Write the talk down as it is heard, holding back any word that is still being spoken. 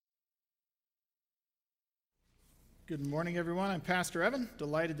Good morning, everyone. I'm Pastor Evan.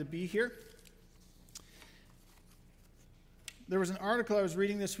 Delighted to be here. There was an article I was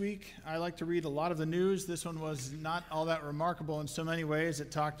reading this week. I like to read a lot of the news. This one was not all that remarkable in so many ways.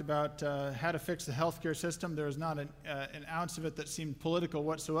 It talked about how to fix the healthcare system. There was not an ounce of it that seemed political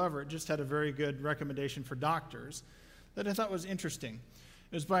whatsoever. It just had a very good recommendation for doctors that I thought was interesting.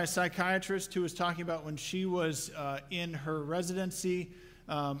 It was by a psychiatrist who was talking about when she was in her residency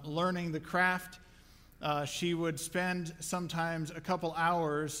learning the craft. She would spend sometimes a couple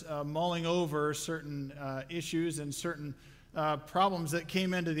hours mulling over certain issues and certain problems that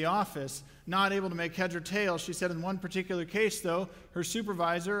came into the office, not able to make heads or tails. She said in one particular case, though, her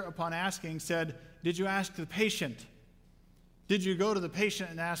supervisor, upon asking, said, "Did you ask the patient? Did you go to the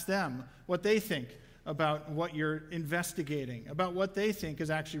patient and ask them what they think about what you're investigating, about what they think is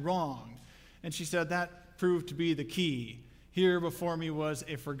actually wrong?" And she said that proved to be the key. Here before me was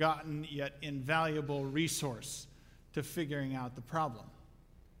a forgotten yet invaluable resource to figuring out the problem.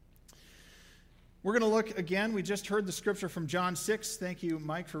 We're going to look again. We just heard the scripture from John 6. Thank you,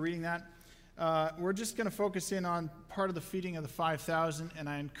 Mike, for reading that. We're just going to focus in on part of the feeding of the 5,000, and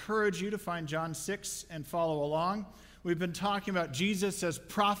I encourage you to find John 6 and follow along. We've been talking about Jesus as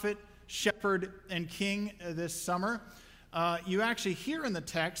prophet, shepherd, and king this summer. You actually hear in the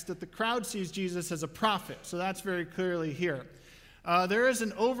text that the crowd sees Jesus as a prophet, so that's very clearly here. There is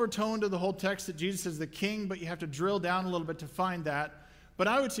an overtone to the whole text that Jesus is the king, but you have to drill down a little bit to find that. But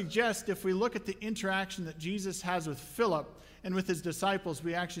I would suggest if we look at the interaction that Jesus has with Philip and with his disciples,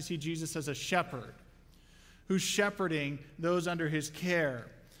 we actually see Jesus as a shepherd who's shepherding those under his care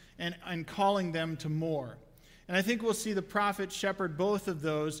and calling them to more. And I think we'll see the prophet, shepherd, both of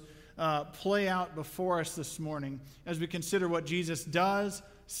those play out before us this morning as we consider what Jesus does,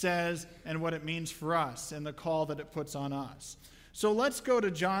 says, and what it means for us and the call that it puts on us. So let's go to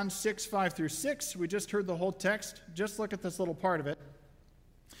John 6, 5 through 6. We just heard the whole text. Just look at this little part of it.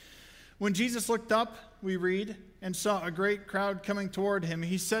 When Jesus looked up, we read, and saw a great crowd coming toward him,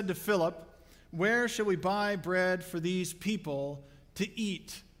 he said to Philip, "Where shall we buy bread for these people to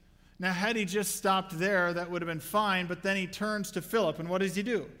eat?" Now, had he just stopped there, that would have been fine, but then he turns to Philip, and what does he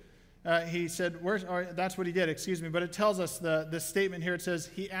do? He said, that's what he did, but it tells us the statement here. It says,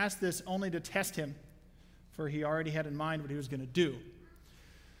 he asked this only to test him, for he already had in mind what he was going to do.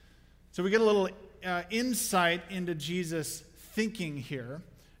 So we get a little insight into Jesus' thinking here,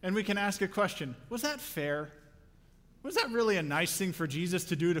 and we can ask a question. Was that fair? Was that really a nice thing for Jesus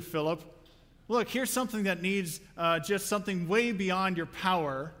to do to Philip? Look, here's something that needs just something way beyond your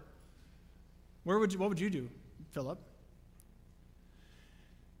power. What would you do, Philip?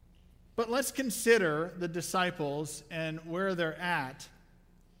 But let's consider the disciples and where they're at.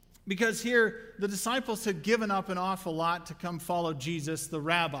 Because here, the disciples had given up an awful lot to come follow Jesus, the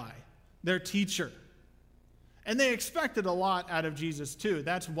rabbi, their teacher. And they expected a lot out of Jesus too.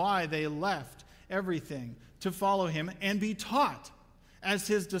 That's why they left everything to follow him and be taught as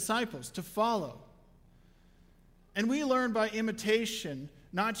his disciples, to follow. And we learn by imitation,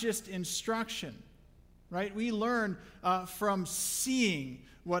 not just instruction, right? We learn from seeing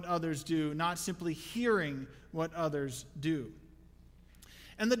what others do, not simply hearing what others do.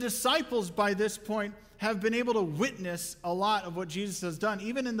 And the disciples, by this point, have been able to witness a lot of what Jesus has done.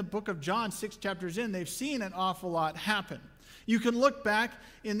 Even in the book of John, 6 chapters in, they've seen an awful lot happen. You can look back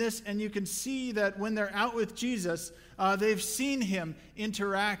in this and you can see that when they're out with Jesus, they've seen him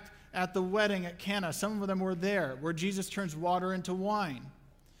interact at the wedding at Cana. Some of them were there, where Jesus turns water into wine.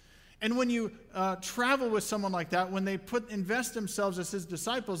 And when you travel with someone like that, when they invest themselves as his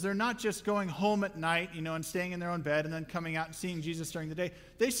disciples, they're not just going home at night, and staying in their own bed and then coming out and seeing Jesus during the day.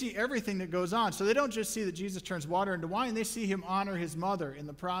 They see everything that goes on. So they don't just see that Jesus turns water into wine. They see him honor his mother in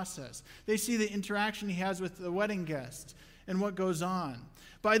the process. They see the interaction he has with the wedding guests and what goes on.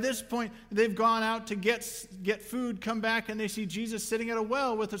 By this point, they've gone out to get food, come back, and they see Jesus sitting at a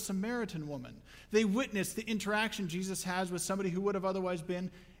well with a Samaritan woman. They witness the interaction Jesus has with somebody who would have otherwise been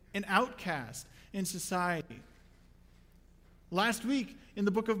an outcast in society. Last week in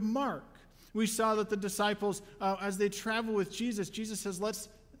the book of Mark, we saw that the disciples, as they travel with Jesus, Jesus says, let's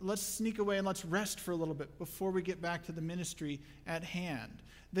sneak away and let's rest for a little bit before we get back to the ministry at hand.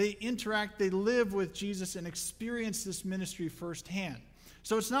 They interact, they live with Jesus and experience this ministry firsthand.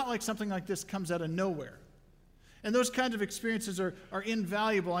 So it's not like something like this comes out of nowhere. And those kinds of experiences are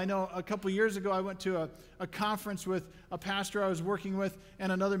invaluable. I know a couple years ago I went to a conference with a pastor I was working with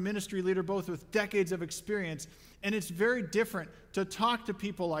and another ministry leader, both with decades of experience. And it's very different to talk to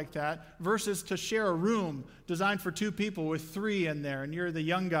people like that versus to share a room designed for 2 people with 3 in there, and you're the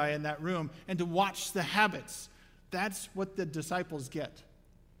young guy in that room, and to watch the habits. That's what the disciples get.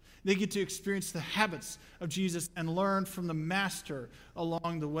 They get to experience the habits of Jesus and learn from the Master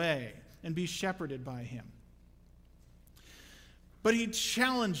along the way and be shepherded by him. But he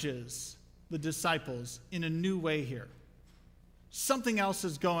challenges the disciples in a new way here. Something else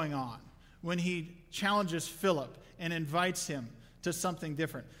is going on when he challenges Philip and invites him to something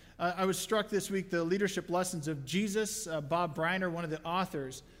different. I was struck this week, the leadership lessons of Jesus. Bob Briner, one of the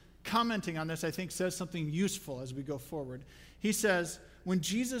authors, commenting on this, I think says something useful as we go forward. He says, when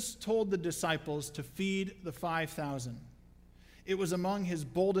Jesus told the disciples to feed the 5,000, it was among his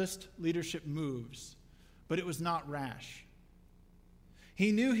boldest leadership moves, but it was not rash.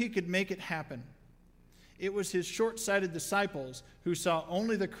 He knew he could make it happen. It was his short-sighted disciples who saw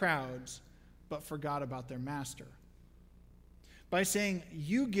only the crowds, but forgot about their master. By saying,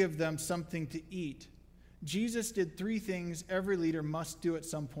 you give them something to eat, Jesus did three things every leader must do at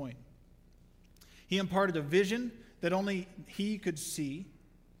some point. He imparted a vision that only he could see.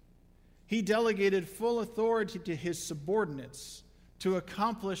 He delegated full authority to his subordinates to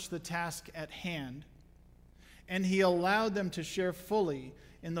accomplish the task at hand. And he allowed them to share fully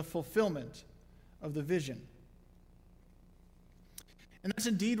in the fulfillment of the vision. And that's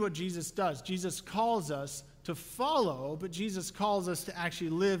indeed what Jesus does. Jesus calls us to follow, but Jesus calls us to actually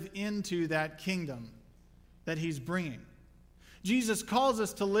live into that kingdom that he's bringing. Jesus calls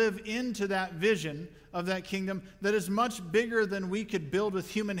us to live into that vision of that kingdom that is much bigger than we could build with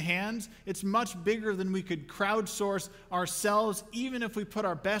human hands. It's much bigger than we could crowdsource ourselves, even if we put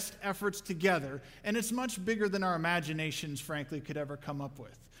our best efforts together. And it's much bigger than our imaginations, frankly, could ever come up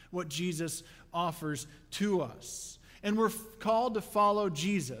with, what Jesus offers to us. And we're called to follow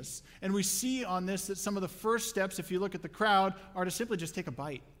Jesus. And we see on this that some of the first steps, if you look at the crowd, are to simply just take a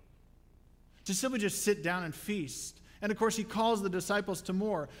bite, to simply just sit down and feast. And of course, he calls the disciples to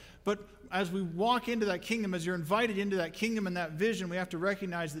more. But as we walk into that kingdom, as you're invited into that kingdom and that vision, we have to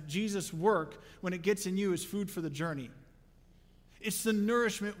recognize that Jesus' work, when it gets in you, is food for the journey. It's the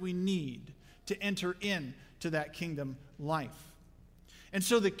nourishment we need to enter into that kingdom life. And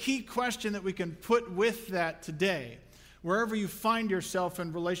so the key question that we can put with that today, wherever you find yourself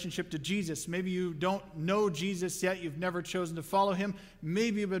in relationship to Jesus, maybe you don't know Jesus yet, you've never chosen to follow him,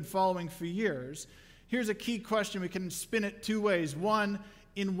 maybe you've been following for years. Here's a key question. We can spin it two ways. One,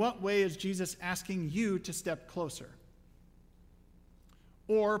 in what way is Jesus asking you to step closer?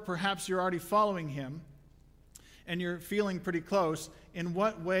 Or perhaps you're already following him and you're feeling pretty close. In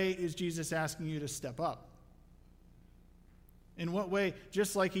what way is Jesus asking you to step up? In what way,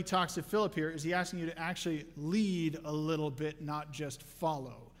 just like he talks to Philip here, is he asking you to actually lead a little bit, not just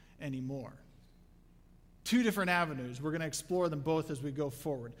follow anymore? Two different avenues. We're going to explore them both as we go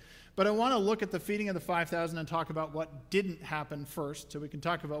forward. But I want to look at the feeding of the 5,000 and talk about what didn't happen first, so we can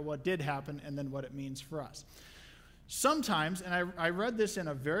talk about what did happen and then what it means for us. Sometimes, and I read this in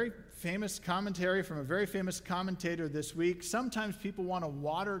a very famous commentary from a very famous commentator this week, sometimes people want to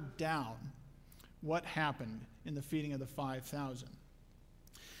water down what happened in the feeding of the 5,000.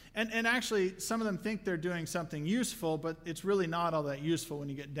 And actually, some of them think they're doing something useful, but it's really not all that useful when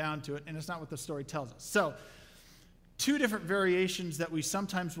you get down to it, and it's not what the story tells us. So, two different variations that we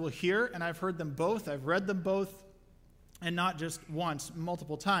sometimes will hear, and I've heard them both, I've read them both, and not just once,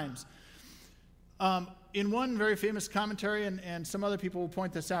 multiple times. In one very famous commentary, and some other people will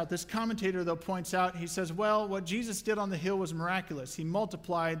point this out, this commentator, though, points out, he says, well, what Jesus did on the hill was miraculous. He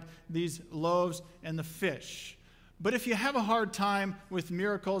multiplied these loaves and the fish. But if you have a hard time with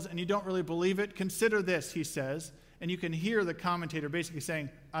miracles and you don't really believe it, consider this, he says, and you can hear the commentator basically saying,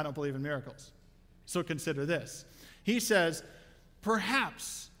 I don't believe in miracles. So consider this. He says,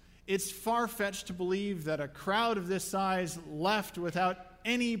 perhaps it's far-fetched to believe that a crowd of this size left without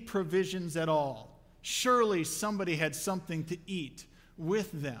any provisions at all. Surely somebody had something to eat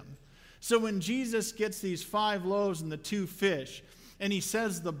with them. So when Jesus gets these 5 loaves and the 2 fish, and he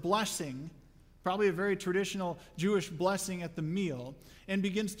says the blessing, probably a very traditional Jewish blessing at the meal, and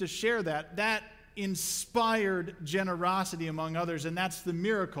begins to share that inspired generosity among others, and that's the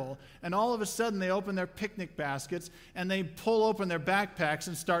miracle. And all of a sudden they open their picnic baskets and they pull open their backpacks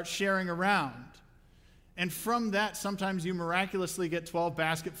and start sharing around. And from that, sometimes you miraculously get 12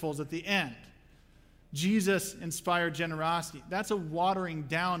 basketfuls at the end. Jesus inspired generosity. That's a watering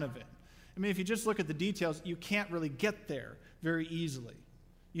down of it. I mean, if you just look at the details, you can't really get there very easily.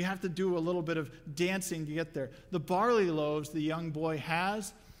 You have to do a little bit of dancing to get there. The barley loaves the young boy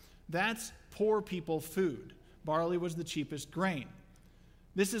has, that's poor people food. Barley was the cheapest grain.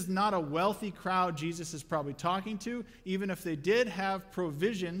 This is not a wealthy crowd Jesus is probably talking to. Even if they did have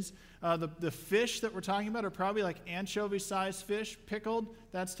provisions, The fish that we're talking about are probably like anchovy-sized fish, pickled.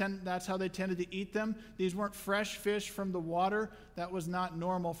 That's how they tended to eat them. These weren't fresh fish from the water. That was not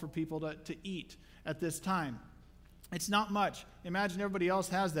normal for people to eat at this time. It's not much. Imagine everybody else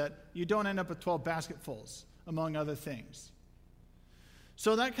has that. You don't end up with 12 basketfuls, among other things.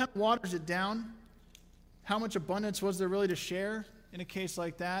 So that kind of waters it down. How much abundance was there really to share in a case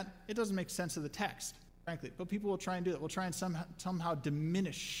like that? It doesn't make sense of the text, frankly. But people will try and do it. We'll try and somehow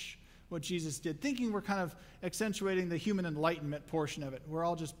diminish what Jesus did, thinking we're kind of accentuating the human enlightenment portion of it. We're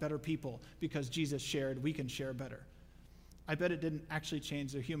all just better people because Jesus shared. We can share better. I bet it didn't actually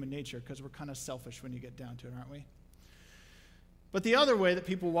change their human nature because we're kind of selfish when you get down to it, aren't we? But the other way that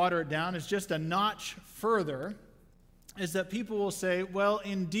people water it down is just a notch further, is that people will say, well,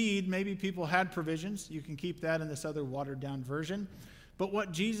 indeed, maybe people had provisions. You can keep that in this other watered-down version. But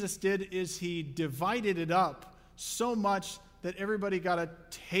what Jesus did is he divided it up so much that everybody got a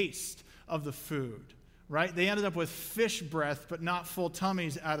taste of the food, right? They ended up with fish breath, but not full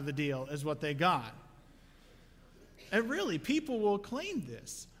tummies out of the deal is what they got. And really, people will claim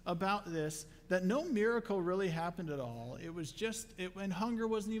this, about this, that no miracle really happened at all. It was just, and hunger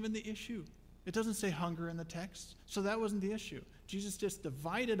wasn't even the issue. It doesn't say hunger in the text, so that wasn't the issue. Jesus just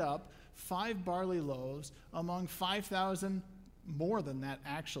divided up 5 barley loaves among 5,000, more than that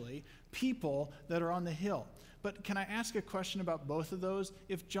actually, people that are on the hill. But can I ask a question about both of those?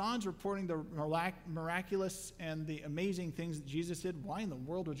 If John's reporting the miraculous and the amazing things that Jesus did, why in the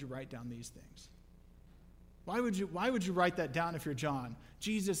world would you write down these things? Why would you write that down if you're John?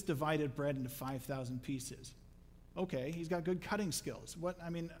 Jesus divided bread into 5,000 pieces. Okay, he's got good cutting skills.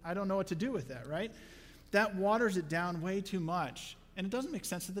 I don't know what to do with that, right? That waters it down way too much. And it doesn't make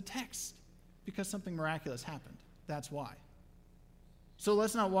sense to the text because something miraculous happened. That's why. So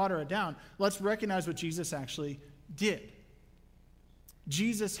let's not water it down. Let's recognize what Jesus actually did.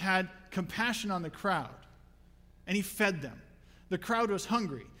 Jesus had compassion on the crowd, and he fed them. The crowd was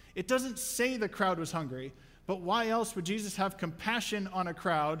hungry. It doesn't say the crowd was hungry, but why else would Jesus have compassion on a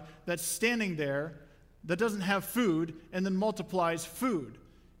crowd that's standing there that doesn't have food and then multiplies food?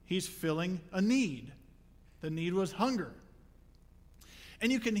 He's filling a need. The need was hunger.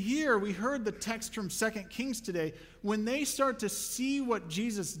 And you can hear, we heard the text from 2 Kings today, when they start to see what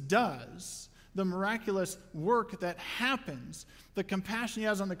Jesus does, the miraculous work that happens, the compassion he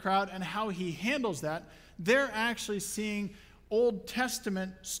has on the crowd and how he handles that, they're actually seeing Old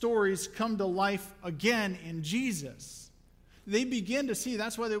Testament stories come to life again in Jesus. They begin to see,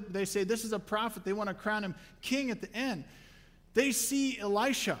 that's why they say this is a prophet. They want to crown him king at the end. They see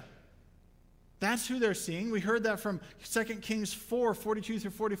Elisha. That's who they're seeing. We heard that from 2 Kings 4, 42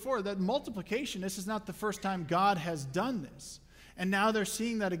 through 44, that multiplication, this is not the first time God has done this. And now they're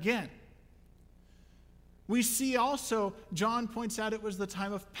seeing that again. We see also, John points out it was the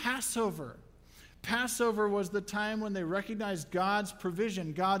time of Passover. Passover was the time when they recognized God's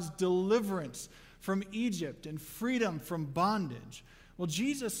provision, God's deliverance from Egypt and freedom from bondage. Well,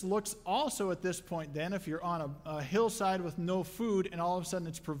 Jesus looks also at this point then, if you're on a hillside with no food and all of a sudden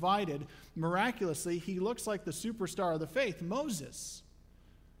it's provided, miraculously, he looks like the superstar of the faith, Moses.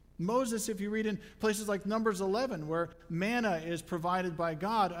 Moses, if you read in places like Numbers 11, where manna is provided by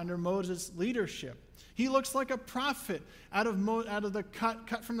God under Moses' leadership. He looks like a prophet out of the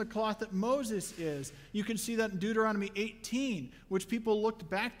cut from the cloth that Moses is. You can see that in Deuteronomy 18, which people looked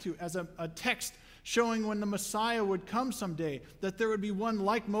back to as a text showing when the Messiah would come someday, that there would be one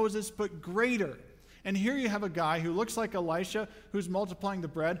like Moses but greater. And here you have a guy who looks like Elisha, who's multiplying the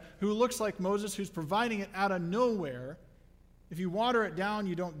bread, who looks like Moses, who's providing it out of nowhere. If you water it down,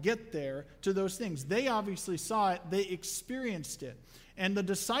 you don't get there to those things. They obviously saw it. They experienced it. And the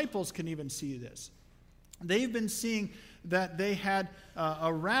disciples can even see this. They've been seeing that they had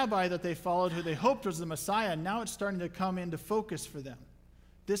a rabbi that they followed who they hoped was the Messiah, and now it's starting to come into focus for them.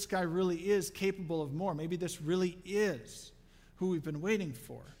 This guy really is capable of more. Maybe this really is who we've been waiting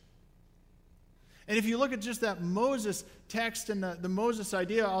for. And if you look at just that Moses text and the Moses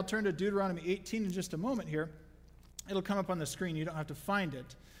idea, I'll turn to Deuteronomy 18 in just a moment here. It'll come up on the screen. You don't have to find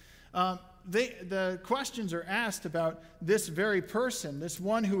it. The questions are asked about this very person, this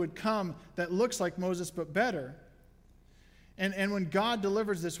one who would come that looks like Moses but better. And when God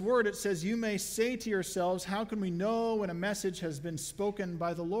delivers this word, it says, you may say to yourselves, how can we know when a message has been spoken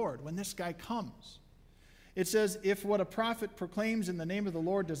by the Lord, when this guy comes? It says, if what a prophet proclaims in the name of the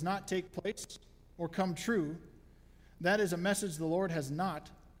Lord does not take place or come true, that is a message the Lord has not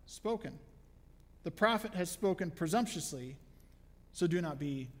spoken. The prophet has spoken presumptuously, so do not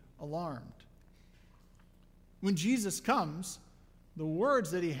be alarmed. When Jesus comes, the words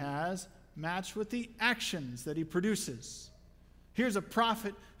that he has match with the actions that he produces. Here's a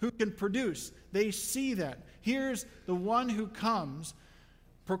prophet who can produce. They see that. Here's the one who comes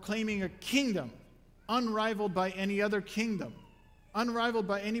proclaiming a kingdom unrivaled by any other kingdom, unrivaled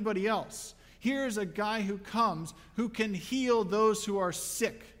by anybody else. Here's a guy who comes who can heal those who are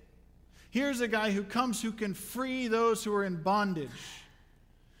sick. Here's a guy who comes who can free those who are in bondage.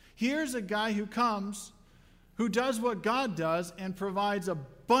 Here's a guy who comes who does what God does and provides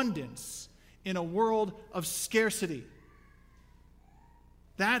abundance in a world of scarcity.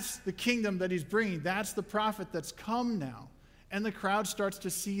 That's the kingdom that he's bringing. That's the prophet that's come now. And the crowd starts to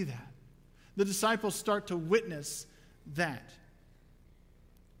see that. The disciples start to witness that.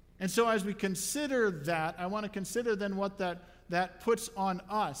 And so as we consider that, I want to consider then what that puts on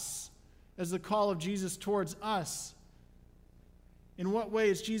us as the call of Jesus towards us. In what way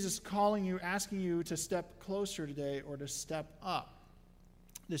is Jesus calling you, asking you to step closer today or to step up?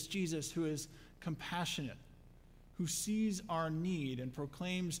 This Jesus who is compassionate, who sees our need and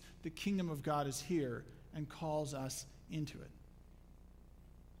proclaims the kingdom of God is here and calls us into it.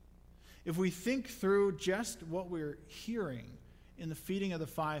 If we think through just what we're hearing in the feeding of the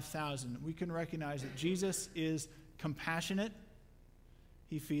 5,000, we can recognize that Jesus is compassionate.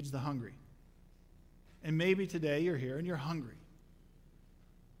 He feeds the hungry. And maybe today you're here and you're hungry.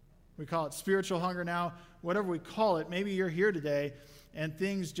 We call it spiritual hunger now. Whatever we call it, maybe you're here today and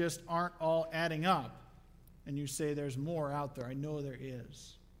things just aren't all adding up. And you say, there's more out there. I know there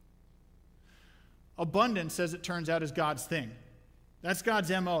is. Abundance, as it turns out, is God's thing. That's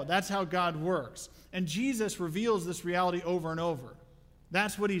God's MO. That's how God works. And Jesus reveals this reality over and over.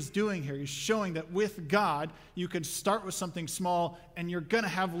 That's what he's doing here. He's showing that with God, you can start with something small and you're going to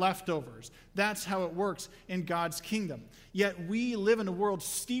have leftovers. That's how it works in God's kingdom. Yet we live in a world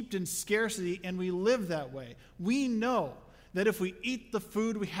steeped in scarcity, and we live that way. We know that if we eat the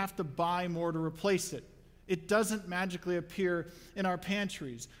food, we have to buy more to replace it. It doesn't magically appear in our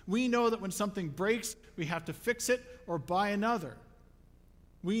pantries. We know that when something breaks, we have to fix it or buy another.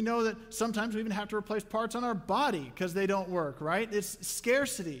 We know that sometimes we even have to replace parts on our body because they don't work, right? It's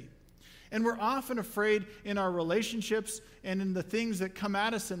scarcity. And we're often afraid in our relationships and in the things that come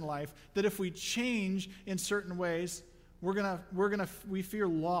at us in life that if we change in certain ways, we fear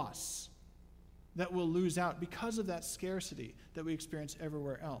loss, that we'll lose out because of that scarcity that we experience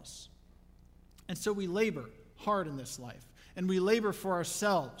everywhere else. And so we labor hard in this life, and we labor for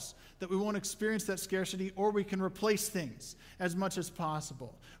ourselves that we won't experience that scarcity, or we can replace things as much as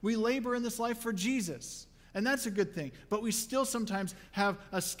possible. We labor in this life for Jesus, and that's a good thing. But we still sometimes have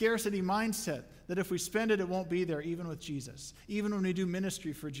a scarcity mindset that if we spend it, it won't be there, even with Jesus, even when we do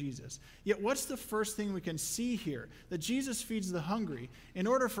ministry for Jesus. Yet what's the first thing we can see here? That Jesus feeds the hungry. In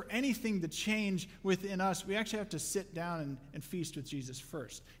order for anything to change within us, we actually have to sit down and feast with Jesus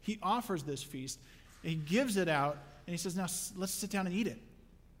first. He offers this feast, he gives it out, and he says, now let's sit down and eat it.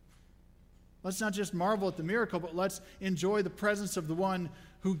 Let's not just marvel at the miracle, but let's enjoy the presence of the one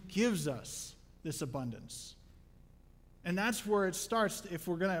who gives us this abundance. And that's where it starts. If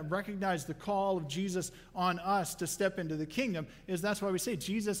we're going to recognize the call of Jesus on us to step into the kingdom, that's why we say,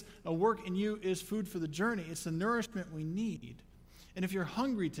 Jesus, a work in you is food for the journey. It's the nourishment we need. And if you're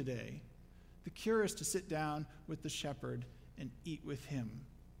hungry today, the cure is to sit down with the shepherd and eat with him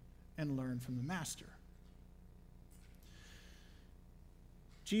and learn from the master.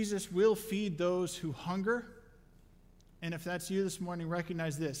 Jesus will feed those who hunger. And if that's you this morning,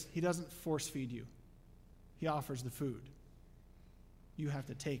 recognize this. He doesn't force feed you. He offers the food. You have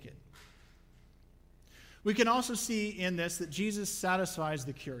to take it. We can also see in this that Jesus satisfies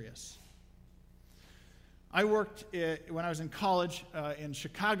the curious. I worked, when I was in college in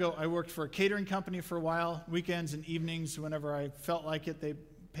Chicago, I worked for a catering company for a while, weekends and evenings, whenever I felt like it. They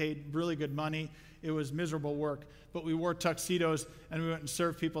paid really good money. It was miserable work, but we wore tuxedos and we went and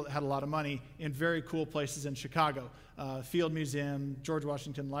served people that had a lot of money in very cool places in Chicago. Field Museum, George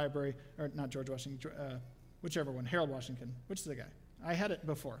Washington Library, or not George Washington, whichever one, Harold Washington. Which is the guy? I had it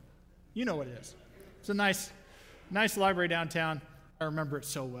before. You know what it is. It's a nice library downtown. I remember it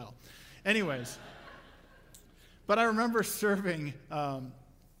so well. Anyways, but I remember serving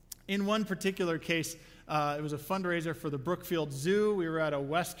in one particular case. It was a fundraiser for the Brookfield Zoo. We were at a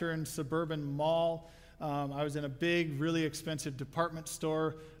western suburban mall. I was in a big, really expensive department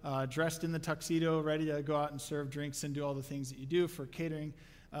store, dressed in the tuxedo, ready to go out and serve drinks and do all the things that you do for a catering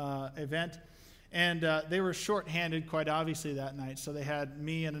event. And they were short-handed, quite obviously, that night. So they had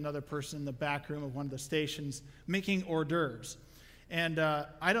me and another person in the back room of one of the stations making hors d'oeuvres. And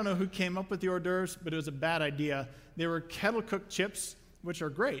I don't know who came up with the hors d'oeuvres, but it was a bad idea. They were kettle-cooked chips, which are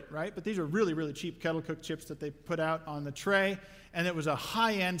great, right? But these are really, really cheap kettle-cooked chips that they put out on the tray. And it was a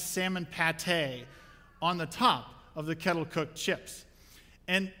high-end salmon pate on the top of the kettle-cooked chips.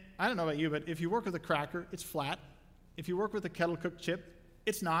 And I don't know about you, but if you work with a cracker, it's flat. If you work with a kettle-cooked chip,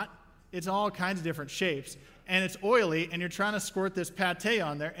 it's not. It's all kinds of different shapes. And it's oily, and you're trying to squirt this pate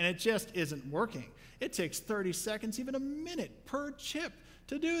on there, and it just isn't working. It takes 30 seconds, even a minute per chip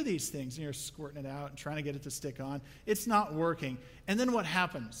to do these things. And you're squirting it out and trying to get it to stick on. It's not working. And then what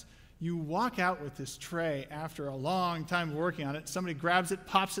happens? You walk out with this tray after a long time working on it. Somebody grabs it,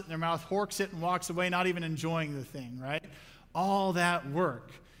 pops it in their mouth, horks it, and walks away, not even enjoying the thing, right? All that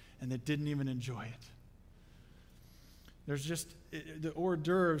work, and they didn't even enjoy it. The hors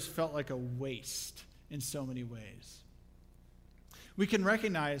d'oeuvres felt like a waste in so many ways. We can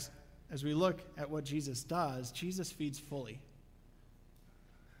recognize, as we look at what Jesus does, Jesus feeds fully.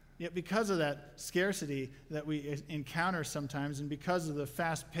 Yet because of that scarcity that we encounter sometimes, and because of the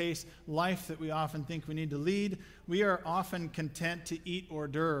fast-paced life that we often think we need to lead, we are often content to eat hors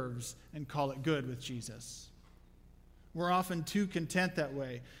d'oeuvres and call it good with Jesus. We're often too content that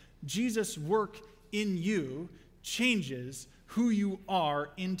way. Jesus' work in you changes who you are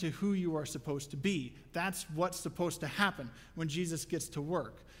into who you are supposed to be. That's what's supposed to happen when Jesus gets to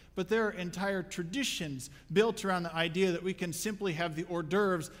work. But there are entire traditions built around the idea that we can simply have the hors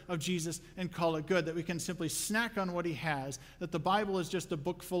d'oeuvres of Jesus and call it good, that we can simply snack on what he has, that the Bible is just a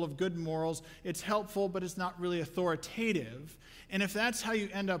book full of good morals. It's helpful, but it's not really authoritative. And if that's how you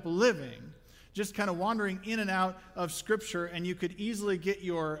end up living, just kind of wandering in and out of Scripture, and you could easily get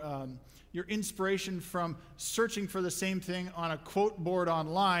your inspiration from searching for the same thing on a quote board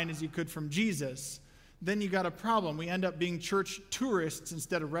online as you could from Jesus, then you got a problem. We end up being church tourists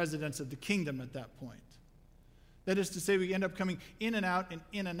instead of residents of the kingdom at that point. That is to say, we end up coming in and out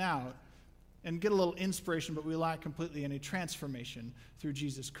and get a little inspiration, but we lack completely any transformation through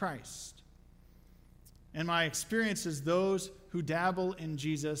Jesus Christ. And my experience is those who dabble in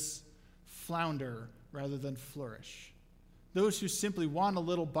Jesus flounder rather than flourish. Those who simply want a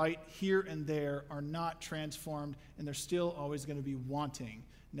little bite here and there are not transformed, and they're still always going to be wanting,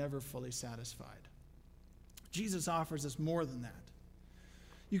 never fully satisfied. Jesus offers us more than that.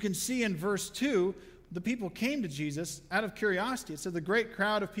 You can see in verse 2, the people came to Jesus out of curiosity. It said the great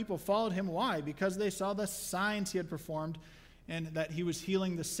crowd of people followed him. Why? Because they saw the signs he had performed and that he was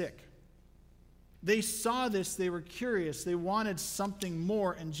healing the sick. They saw this, they were curious, they wanted something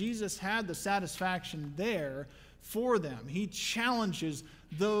more, and Jesus had the satisfaction there for them. He challenges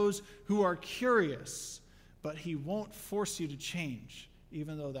those who are curious, but he won't force you to change,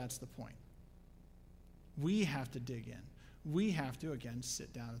 even though that's the point. We have to dig in. We have to, again,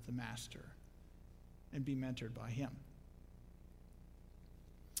 sit down with the Master and be mentored by him.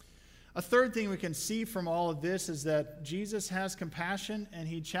 A third thing we can see from all of this is that Jesus has compassion and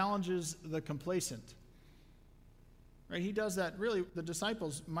he challenges the complacent. Right? He does that. Really, the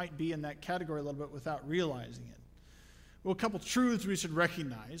disciples might be in that category a little bit without realizing it. Well, a couple truths we should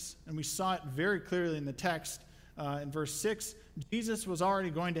recognize, and we saw it very clearly in the text in verse 6. Jesus was already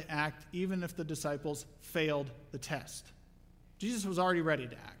going to act even if the disciples failed the test. Jesus was already ready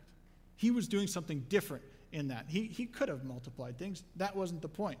to act. He was doing something different in that. He could have multiplied things. That wasn't the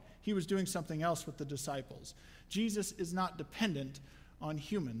point. He was doing something else with the disciples. Jesus is not dependent on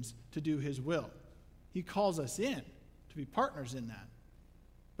humans to do his will. He calls us in to be partners in that.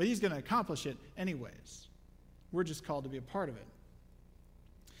 But he's going to accomplish it anyways. We're just called to be a part of it.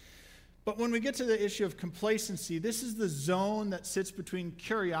 But when we get to the issue of complacency, this is the zone that sits between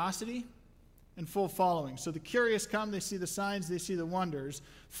curiosity and full following. So the curious come, they see the signs, they see the wonders.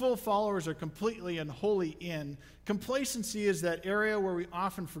 Full followers are completely and wholly in. Complacency is that area where we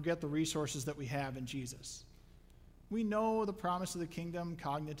often forget the resources that we have in Jesus. We know the promise of the kingdom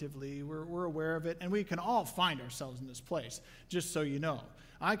cognitively. We're aware of it, and we can all find ourselves in this place, just so you know.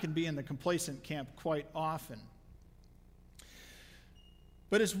 I can be in the complacent camp quite often.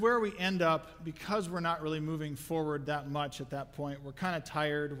 But it's where we end up because we're not really moving forward that much at that point. We're kind of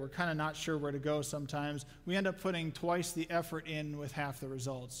tired. We're kind of not sure where to go sometimes. We end up putting twice the effort in with half the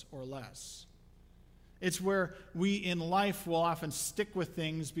results or less. It's where we in life will often stick with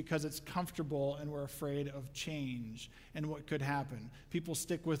things because it's comfortable and we're afraid of change and what could happen. People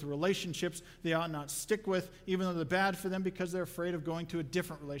stick with relationships they ought not stick with, even though they're bad for them, because they're afraid of going to a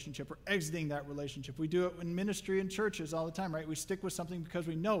different relationship or exiting that relationship. We do it in ministry and churches all the time, right? We stick with something because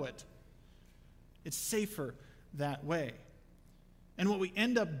we know it. It's safer that way. And what we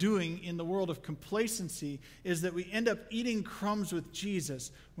end up doing in the world of complacency is that we end up eating crumbs with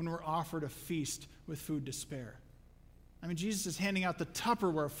Jesus when we're offered a feast with food to spare. I mean, Jesus is handing out the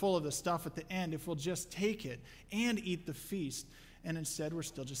Tupperware full of the stuff at the end if we'll just take it and eat the feast. And instead, we're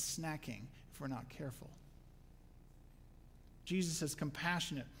still just snacking if we're not careful. Jesus is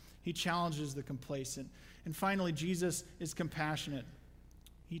compassionate. He challenges the complacent. And finally, Jesus is compassionate.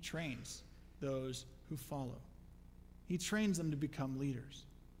 He trains those who follow. He trains them to become leaders.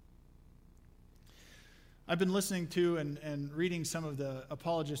 I've been listening to and reading some of the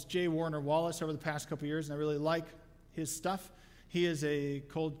apologist J. Warner Wallace over the past couple years, and I really like his stuff. He is a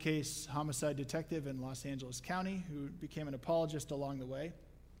cold case homicide detective in Los Angeles County who became an apologist along the way.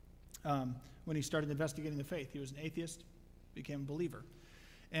 When he started investigating the faith, he was an atheist, became a believer,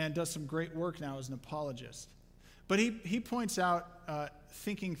 and does some great work now as an apologist. But he points out,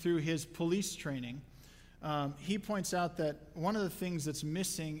 thinking through his police training, he points out that one of the things that's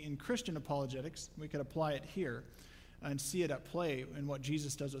missing in Christian apologetics, we could apply it here and see it at play in what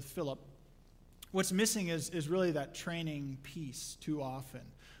Jesus does with Philip. What's missing is really that training piece too often.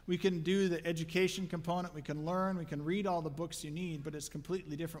 We can do the education component, we can learn, we can read all the books you need, but it's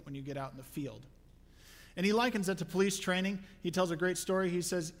completely different when you get out in the field. And he likens it to police training. He tells a great story. He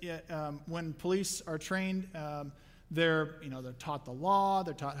says when police are trained, they're taught the law,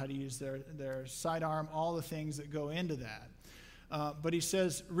 they're taught how to use their sidearm, all the things that go into that. But he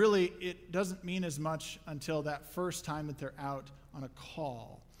says, really, it doesn't mean as much until that first time that they're out on a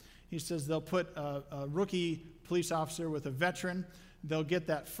call. He says they'll put a rookie police officer with a veteran. They'll get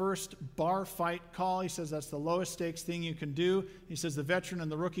that first bar fight call. He says that's the lowest stakes thing you can do. He says the veteran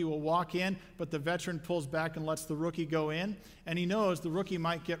and the rookie will walk in, but the veteran pulls back and lets the rookie go in. And he knows the rookie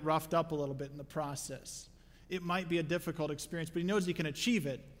might get roughed up a little bit in the process. It might be a difficult experience, but he knows he can achieve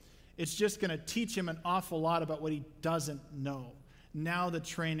it. It's just going to teach him an awful lot about what he doesn't know. Now the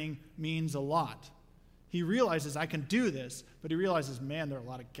training means a lot. He realizes, I can do this, but he realizes, man, there are a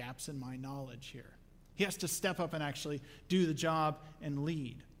lot of gaps in my knowledge here. He has to step up and actually do the job and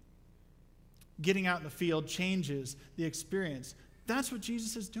lead. Getting out in the field changes the experience. That's what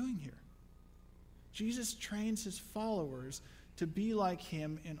Jesus is doing here. Jesus trains his followers to be like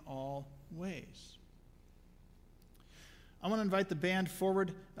him in all ways. I want to invite the band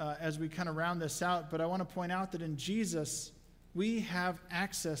forward as we kind of round this out, but I want to point out that in Jesus, we have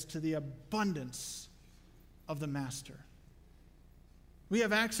access to the abundance of the Master. We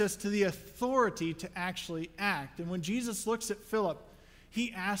have access to the authority to actually act. And when Jesus looks at Philip,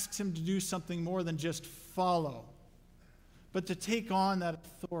 he asks him to do something more than just follow, but to take on that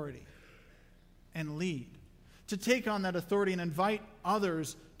authority and lead. To take on that authority and invite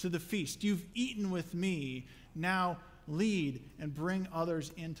others to the feast. You've eaten with me, now lead and bring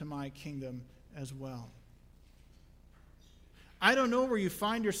others into my kingdom as well. I don't know where you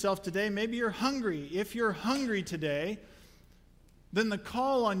find yourself today. Maybe you're hungry. If you're hungry today, then the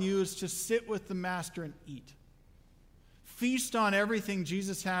call on you is to sit with the Master and eat. Feast on everything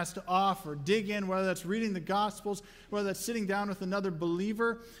Jesus has to offer. Dig in, whether that's reading the Gospels, whether that's sitting down with another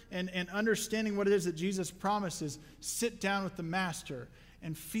believer and understanding what it is that Jesus promises. Sit down with the Master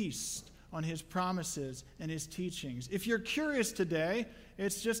and feast on his promises and his teachings. If you're curious today,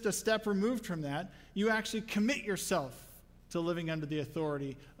 it's just a step removed from that. You actually commit yourself to living under the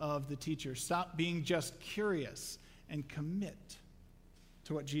authority of the teacher. Stop being just curious and commit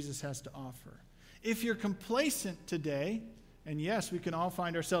to what Jesus has to offer. If you're complacent today, and yes, we can all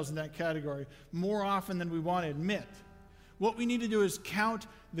find ourselves in that category more often than we want to admit, what we need to do is count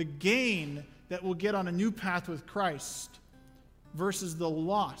the gain that we'll get on a new path with Christ versus the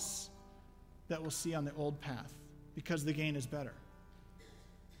loss that we'll see on the old path, because the gain is better.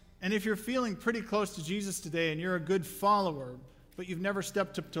 And if you're feeling pretty close to Jesus today and you're a good follower, but you've never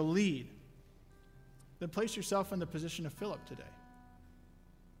stepped up to lead, then place yourself in the position of Philip today.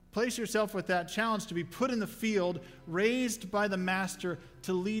 Place yourself with that challenge to be put in the field, raised by the Master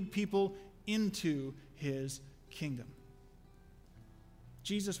to lead people into his kingdom.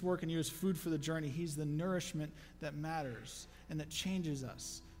 Jesus' work in you is food for the journey. He's the nourishment that matters and that changes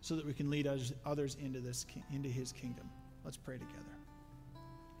us so that we can lead others into his kingdom. Let's pray together.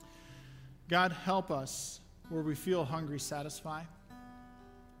 God, help us where we feel hungry, satisfy.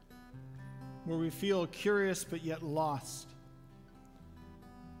 Where we feel curious but yet lost.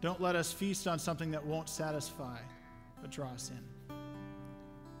 Don't let us feast on something that won't satisfy, but draw us in.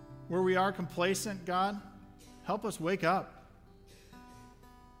 Where we are complacent, God, help us wake up.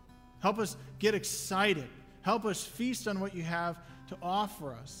 Help us get excited. Help us feast on what you have to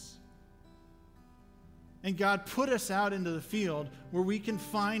offer us. And God, put us out into the field where we can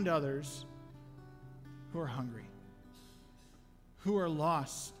find others who are hungry, who are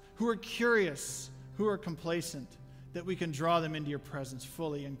lost, who are curious, who are complacent, that we can draw them into your presence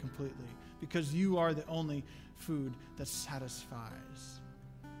fully and completely, because you are the only food that satisfies,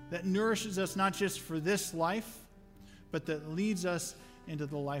 that nourishes us not just for this life, but that leads us into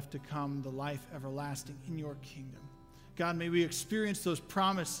the life to come, the life everlasting in your kingdom. God, may we experience those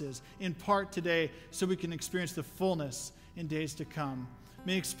promises in part today so we can experience the fullness in days to come.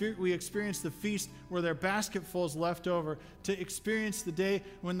 May we experience the feast where their basketful is left over, to experience the day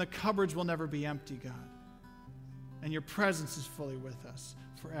when the cupboards will never be empty, God. And your presence is fully with us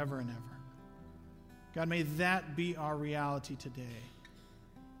forever and ever. God, may that be our reality today.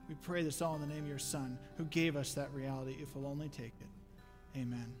 We pray this all in the name of your Son, who gave us that reality if we'll only take it.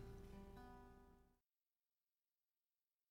 Amen.